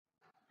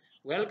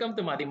Welcome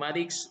to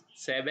Mathematics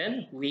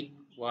 7 Week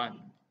 1.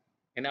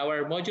 And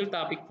our module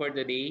topic for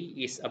today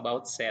is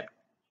about set.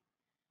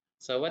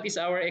 So what is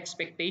our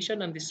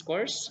expectation on this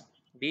course?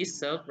 This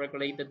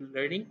self-regulated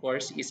learning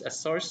course is a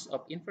source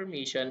of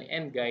information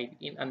and guide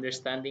in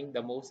understanding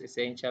the most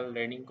essential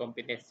learning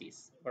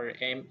competencies or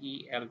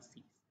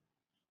MELCs.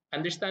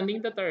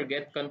 Understanding the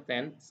target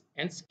contents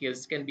and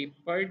skills can be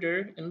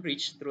further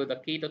enriched through the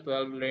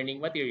K-12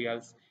 learning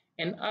materials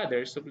and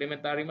other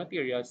supplementary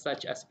materials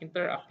such as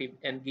interactive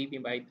and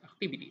gamified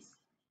activities.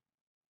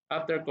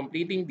 After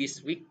completing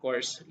this week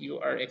course, you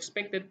are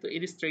expected to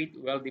illustrate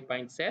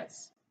well-defined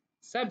sets,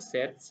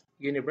 subsets,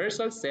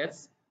 universal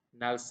sets,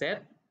 null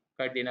set,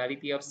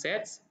 cardinality of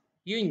sets,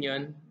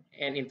 union,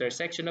 and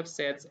intersection of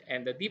sets,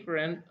 and the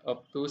difference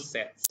of two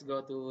sets. Let's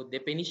go to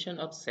definition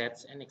of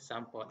sets and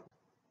example.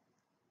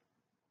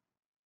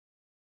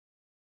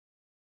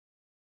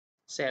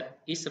 Set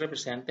is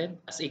represented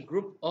as a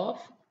group of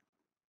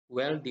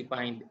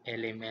well-defined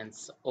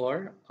elements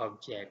or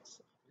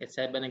objects. Let's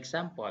have an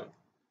example.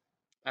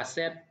 A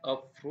set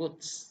of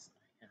fruits.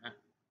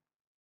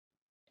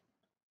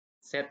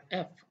 Set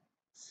F,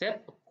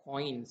 set of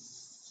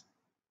coins.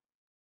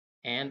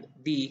 And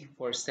D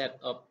for set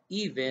of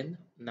even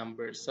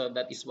numbers. So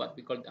that is what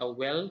we call a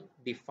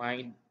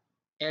well-defined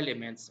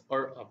elements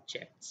or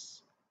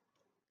objects.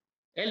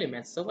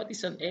 Elements. So what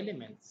is an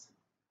element?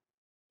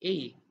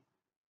 A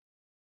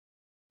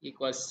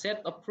equals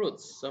set of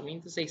fruits. So I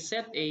mean to say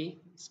set A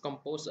is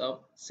composed of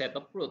set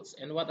of fruits.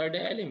 And what are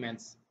the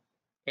elements?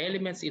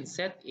 Elements in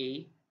set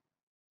A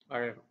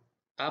are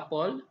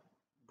apple,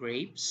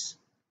 grapes,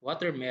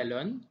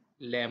 watermelon,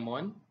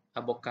 lemon,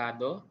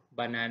 avocado,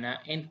 banana,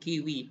 and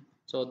kiwi.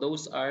 So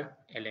those are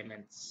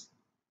elements.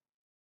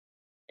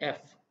 F.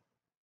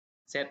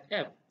 Set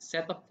F,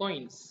 set of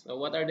coins. So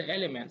what are the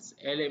elements?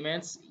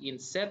 Elements in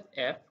set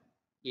F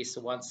is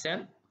 1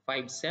 cent,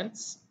 5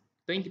 cents,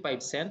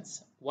 25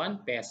 cents, 1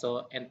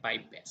 peso, and 5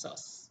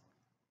 pesos.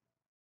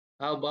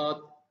 How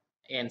about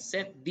in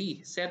set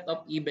D, set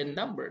of even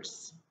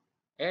numbers?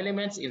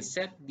 Elements in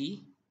set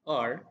D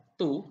are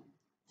 2,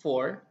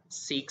 4,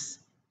 6,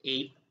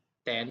 8,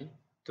 10,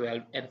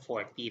 12, and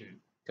 14.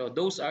 So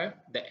those are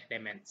the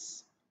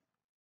elements.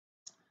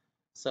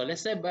 So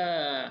let's have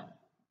a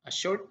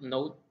short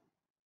note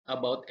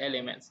about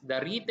elements.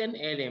 The written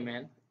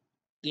element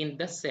in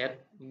the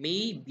set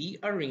may be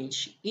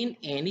arranged in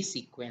any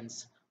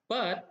sequence,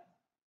 but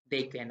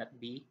they cannot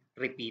be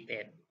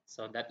repeated.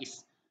 So that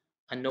is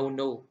a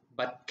no-no,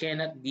 but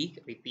cannot be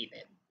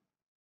repeated.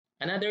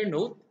 Another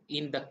note,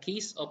 in the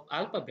case of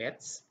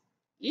alphabets,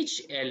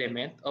 each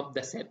element of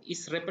the set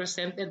is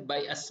represented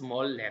by a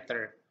small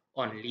letter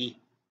only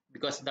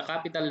because the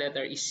capital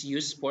letter is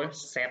used for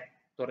set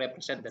to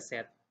represent the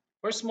set.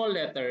 For small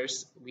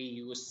letters, we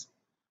use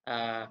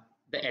the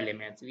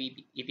elements.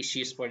 It is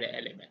used for the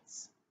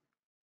elements.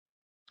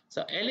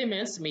 So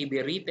elements may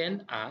be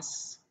written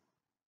as,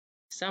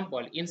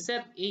 example, in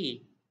set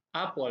A,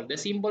 apple, the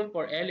symbol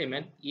for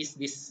element is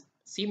this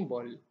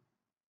symbol.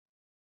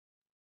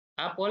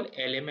 Apple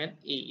element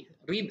A.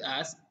 Read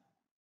as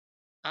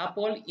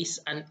apple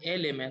is an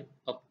element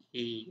of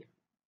A.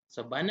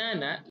 So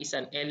banana is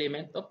an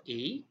element of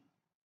A.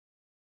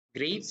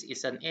 Grapes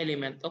is an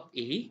element of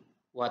A.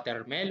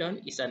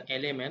 Watermelon is an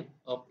element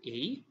of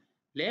A.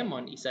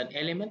 Lemon is an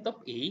element of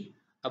A.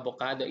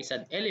 Avocado is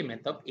an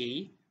element of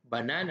A.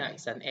 Banana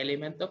is an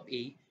element of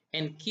A.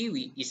 And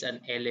kiwi is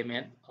an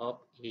element of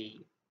A.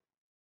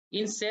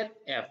 In set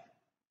F,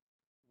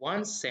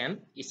 1 cent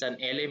is an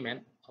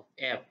element of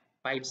F.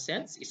 5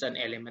 cents is an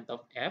element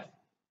of F.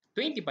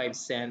 25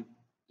 cents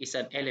is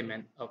an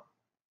element of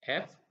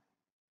F.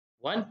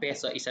 1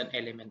 peso is an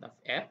element of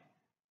F.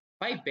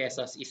 5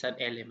 pesos is an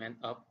element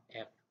of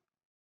F.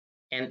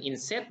 And in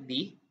set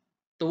D,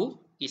 2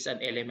 is an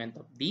element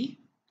of D.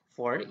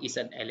 4 is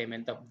an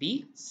element of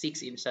D.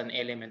 6 is an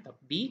element of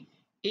D.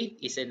 8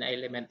 is an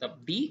element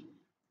of D.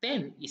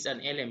 10 is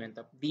an element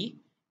of D.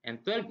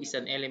 And 12 is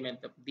an element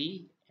of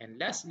D. And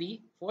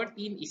lastly,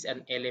 14 is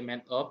an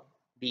element of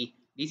D.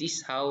 This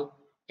is how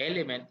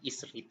element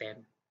is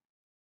written.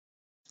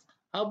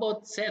 How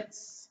about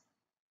sets?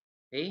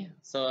 Okay,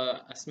 so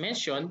as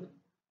mentioned,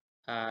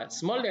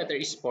 small letter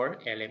is for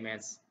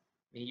elements.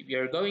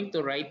 You're going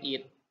to write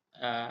it,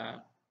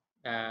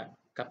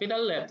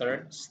 capital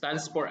letter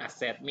stands for a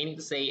set, meaning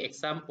to say,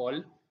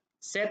 example,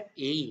 set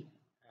A,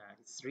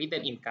 it's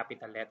written in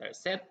capital letter,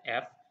 set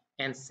F,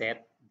 and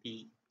set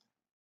B.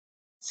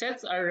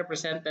 Sets are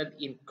represented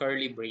in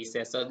curly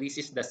braces. So this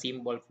is the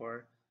symbol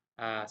for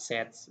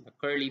sets, the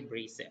curly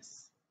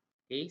braces.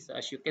 Okay, so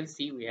as you can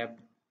see, we have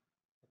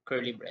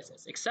curly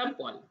braces.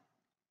 Example,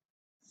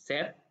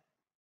 set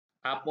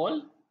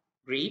apple,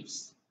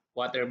 grapes,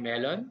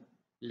 watermelon,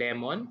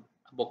 lemon,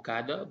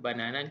 avocado,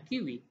 banana, and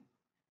kiwi.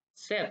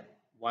 Set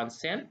 1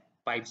 cent,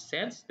 5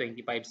 cents,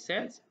 25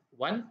 cents,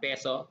 1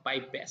 peso,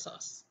 5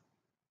 pesos.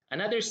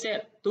 Another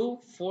set 2,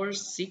 4,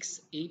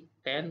 6, 8,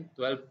 10,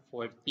 12,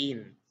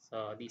 14.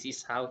 So this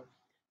is how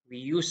we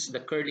use the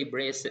curly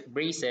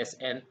braces,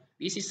 and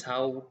this is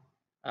how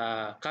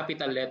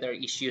capital letter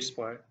is used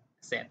for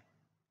set.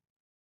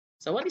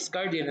 So what is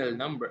cardinal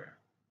number?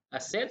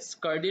 A set's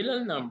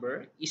cardinal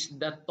number is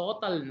the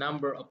total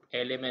number of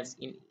elements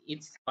in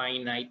its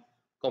finite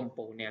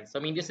components. So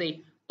meaning to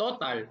say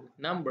total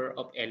number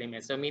of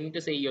elements. So meaning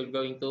to say you're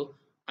going to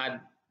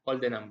add all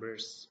the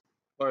numbers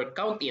or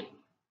count it.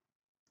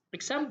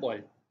 Example,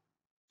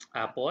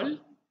 apple,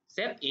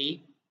 set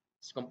A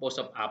is composed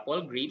of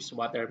apple, grapes,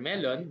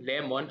 watermelon,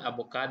 lemon,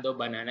 avocado,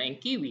 banana,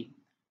 and kiwi.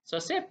 So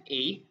set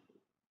A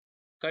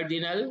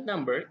cardinal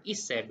number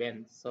is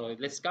 7. So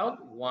let's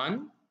count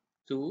 1,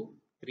 2,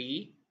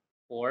 3,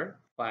 4,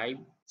 5,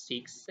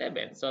 6,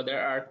 7. So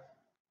there are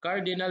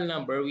cardinal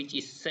number which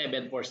is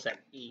 7 for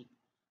set A.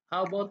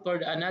 How about for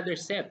another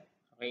set?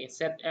 Okay,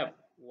 set F.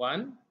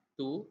 1,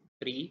 2,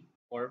 3,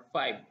 4,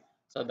 5.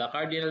 So the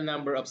cardinal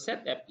number of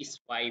set F is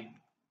 5.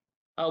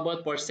 How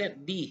about for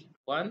set D?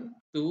 1,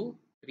 2,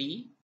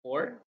 3,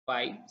 4,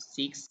 5,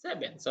 6,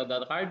 7. So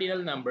the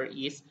cardinal number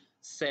is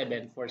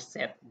 7 for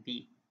set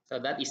D. So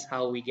that is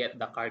how we get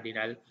the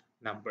cardinal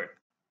number.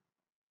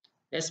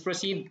 Let's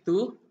proceed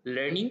to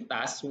learning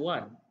task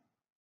 1.